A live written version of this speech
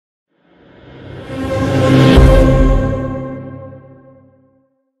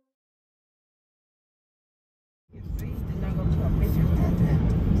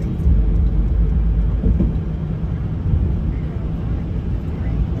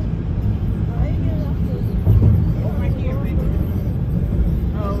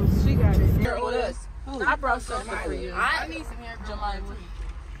brought something for you. I need some hair. Jemima.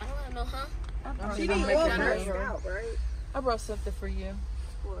 I don't know, huh? She didn't make that out, right? I brought something for you.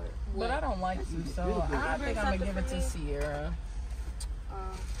 What? But I don't like you, so I think I'm gonna give it to Sierra.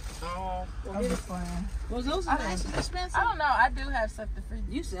 Oh, I'm just playing. Was those expensive? I don't know. I do have something for you.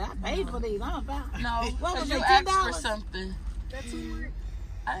 You said I paid for these. I'm about. No, because you asked for something. That's turmeric.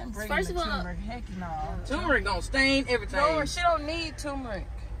 I didn't bring the turmeric. Heck no. Turmeric gonna stain everything. No, she don't need turmeric.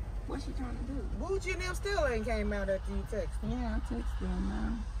 What's she trying to do? Bougie and them still ain't came out after you text. Yeah, I texted them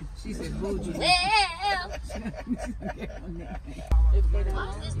now. She said bougie. Why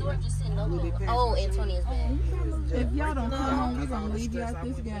is this door just sitting open? Oh, Antonia's bed. If y'all don't come on, we're gonna leave you at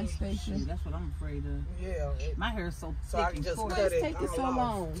this gas station. That's what I'm afraid of. Yeah. My hair is so thick. So I can just cut it. Take it so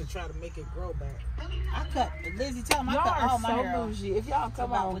long to try to make it grow back. I cut. Lizzie, tell me I cut all my hair off. Bougie. If y'all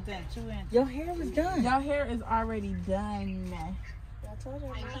come on, within 2 inches. your hair is done. Your hair is already done.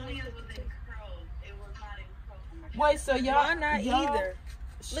 Wait, so y'all not either.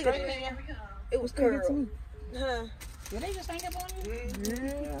 Look at it. It was curled. Huh? Did they just hang up on you?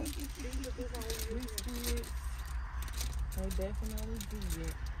 Yeah. They definitely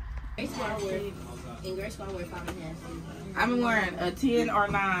did. In grade school, I wear 5.5. I've been wearing a 10 or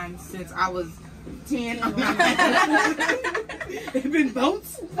 9 since I was 10 or 9. It's been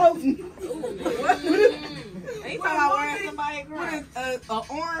floating. Anytime I wear somebody with an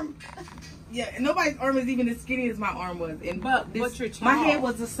arm, yeah, nobody's arm is even as skinny as my arm was. And but my head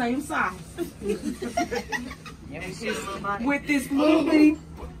was the same size. With this little bitty.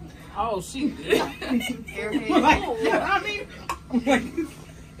 Oh, she. I mean,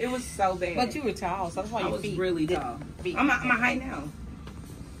 it was so bad. But you were tall, so that's why your feet. I was really tall. I'm a height now.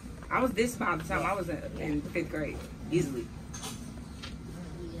 I was this small at the time I was in 5th grade, easily.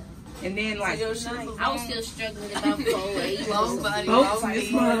 And then like I was still struggling about 4'8", long body. Boats in this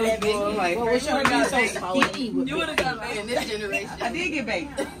motherfucker. Like, well, so you would have got me in this generation. I did get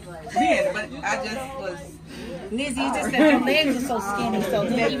baked then, but I just was. Lizzie, just that her legs are so skinny, so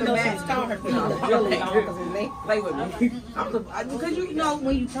even though she's tall, her feet look really long. Play with me. Because you know,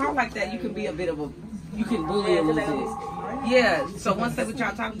 when you talk like that, you can be a bit of a, you can bully a little bit. Yeah, so once that we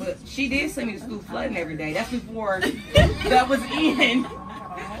y'all talking, but she did send me to school flooding every day. That's before that was in.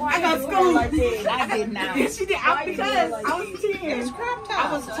 I got school. I did not. Yes, she did. Because I was 10. It's crop top. I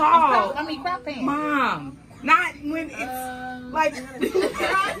was tall. I mean, crop pants. Mom, not when it's like.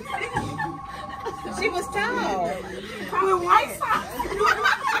 She was tall. With white socks.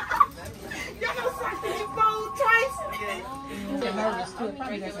 Y'all know socks that you fold twice? You're nervous too.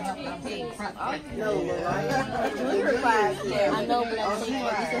 Probably doesn't help. No, I know, but I'm saying we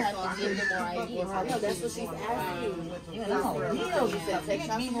still have to give them more ideas. I know, that's what she's asking. That's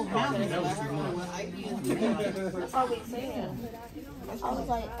all we saying. I was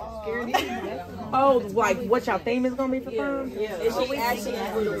like, Oh, like what y'all theme is gonna be for prom? yeah. Is she actually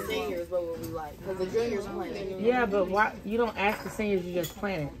asking the seniors what would we like? Because the juniors plan it. Yeah, but why you don't ask the seniors? You just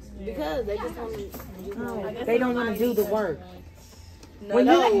plan it. Because they just want to. They don't want to do the work.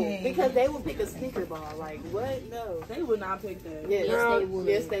 No, because they would pick a sneaker ball. Like what? No, They would not pick that. yes, they would.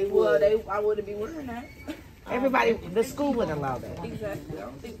 Yes, they would. Well, I wouldn't be wearing that. Everybody, the school wouldn't allow that. Exactly. I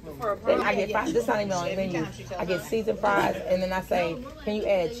don't think for a Then prom. I get fries. This not even on the menu. I get seasoned fries, and then I say, "Can you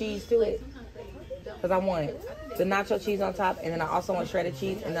add cheese to it?" Because I want the nacho cheese on top, and then I also want shredded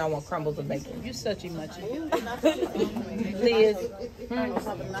cheese, and then I want crumbles of bacon. You're such a much. Liz,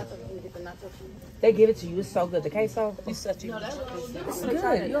 they give it to you. It's so good. The queso, You're such a much. it's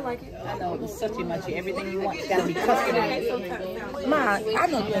good. You'll like it. I know, it's such a much. Everything you want, you gotta be customized. Ma, I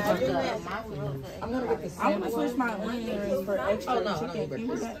know queso good. I'm gonna get the I want to switch my onions for extra chicken. Can you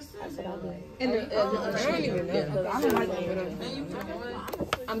do that? I don't even know. I don't like it.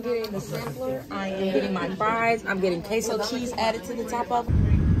 I'm getting the sampler. I am getting my fries. I'm getting queso cheese added to the top of it.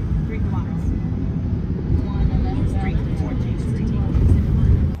 3 blocks. 1 Street, 14th Street.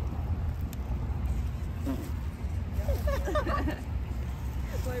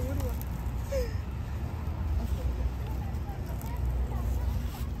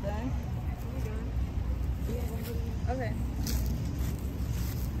 Okay.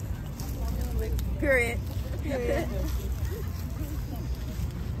 Period.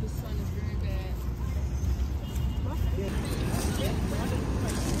 This sun is very bad.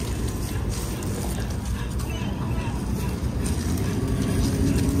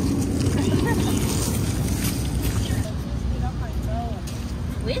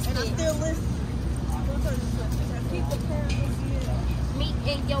 Listen. Me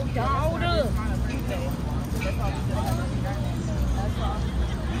and your daughter.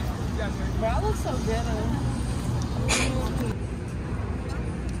 Bro, I look so ghetto.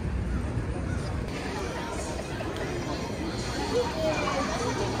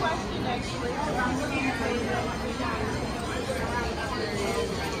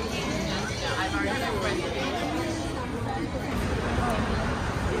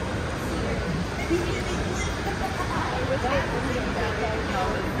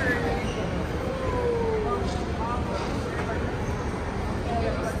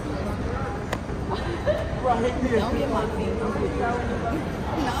 Don't get my feet.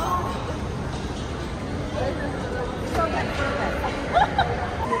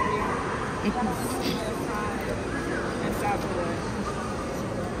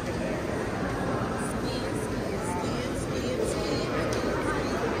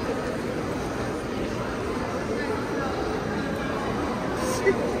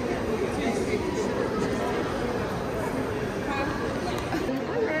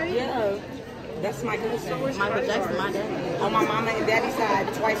 Yeah. That's my cousin. Michael Jackson, my dad. On my mama and daddy's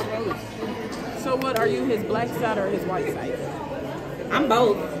side, twice removed. So what, are you his black side or his white side? I'm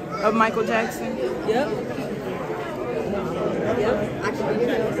both. Of Michael Jackson? Yep.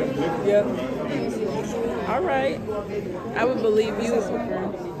 Yep. All right. I would believe you.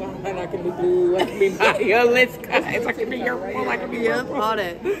 And I can be blue, I can be violet, guys. I can be purple, I can be purple. All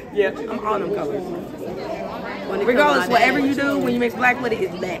that. Yep, I'm all them colors. Regardless, whatever you do, when you mix black with it,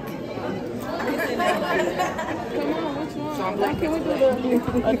 it's black. Come on, which one? So I'm black. Can we do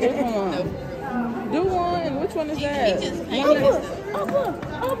a different one? Do one. Which one is that?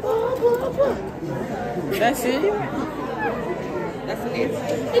 That's it? That's an answer.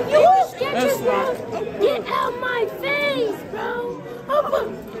 If you sketch That's it, bro, get out my face, bro.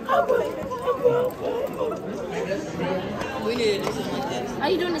 We need to do something like that. Are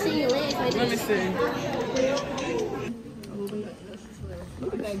you doing this in your legs like Let me this? see.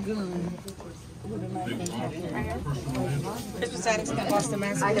 Look at that gun. It's beside us, lost the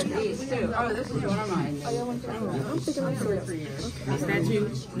mask. I have these too. Oh, this is one of mine. I'm thinking like this. Is that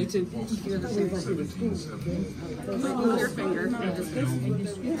you? Me too. Move your finger.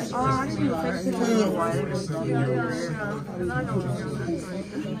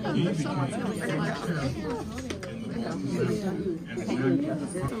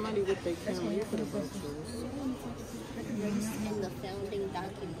 Somebody with their camera. You could have In the founding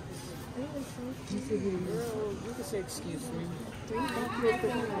document. Girl, you can say excuse me.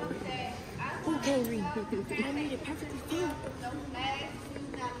 Who can read? I made it perfectly filled. I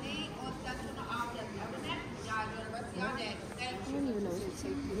don't even know what to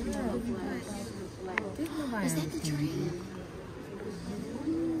say. Is that the tree?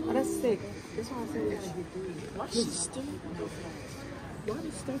 Oh, that's sick. That's why I said why is she staring? Why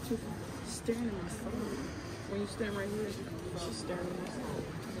the statue staring at my phone? When you stand right here, she's staring at my soul.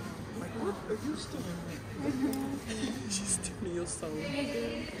 Like, what are you staring at? She's staring at your soul.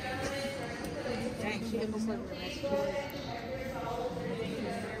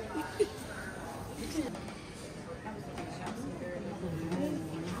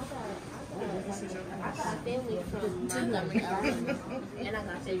 Family from Montgomery, Alabama. And I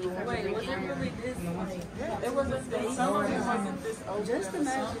got family from Wait, was it really this? It wasn't this. Some of it wasn't this old. Just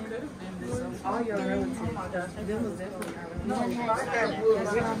imagine all your relatives. Oh my gosh. Them was definitely one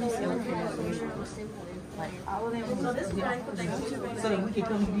So that we can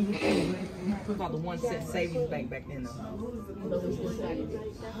come to you. Put all the 1 cent savings bank back then though.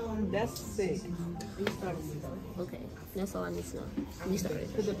 That's sick. Okay, that's all I need to know. We started.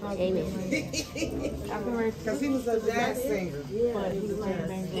 Amen. Because he was a jazz singer.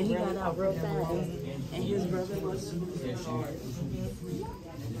 And he got out real fast. And his brother was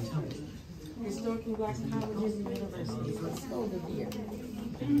historically black colleges and universities. Let's go to here.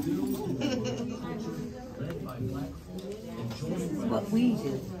 This is what we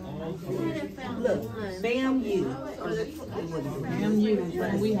do. Look, FAMU. FAMU is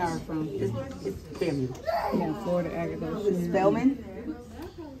where we hire from. It's FAMU. Yeah, Florida Agriculture. Spelman?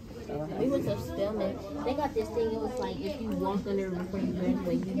 We went to Spelman. They got this thing. It was like if you walk under before you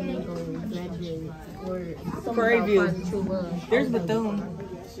graduate, you ain't gonna graduate. Or Prairie View. true love. There's Bethune.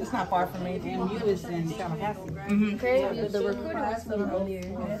 It's not far from me. FAMU is in Tallahassee. Mm-hmm. Prairie View. The recruiter asked me earlier.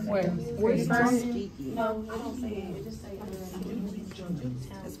 Where you from? No, I don't say it. It just say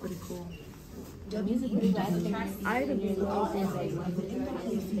that's pretty cool. Music was last thing. I had been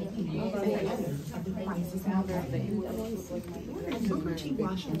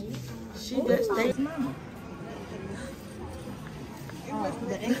She does stay.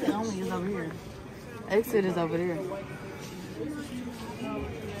 The exit only is over here. Exit is over there.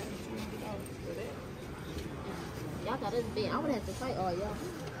 Y'all got us big. I would have to fight all y'all.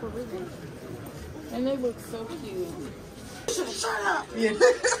 For real. And they look so cute. Shut up! Yeah.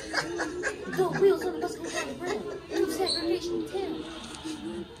 Go wheels on the bus, go down the bread. Move segregation 10.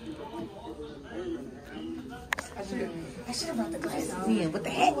 I should have brought the glasses in with the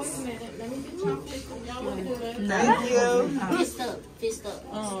hats. Thank you. Fist up, fist up.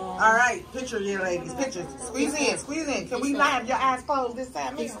 All right, picture you ladies. Picture. Squeeze in, squeeze in. Can we not have your eyes closed this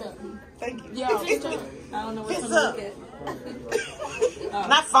time? Fist up. Thank you. Yeah, I don't know what to look at.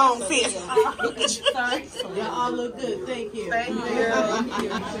 Not phone fist. Sorry. Y'all all look good. Thank you. Thank you.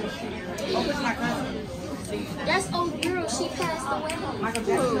 That's old girl. She passed away.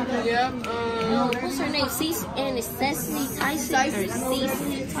 Yep. What's her name? Cecily Tyson or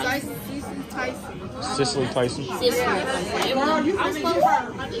Cecily Tyson? Cicely Tyson. Cecily. I'm supposed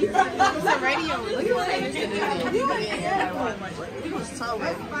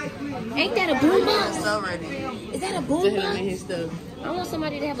Ain't that a boombox? Is that a boombox? I want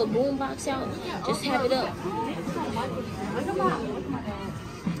somebody to have a boombox out. Just have it up.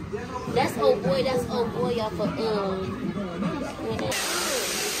 That's old boy. That's old boy off of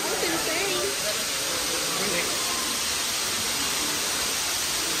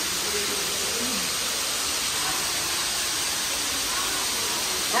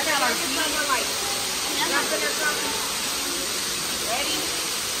I got our feet. Ready?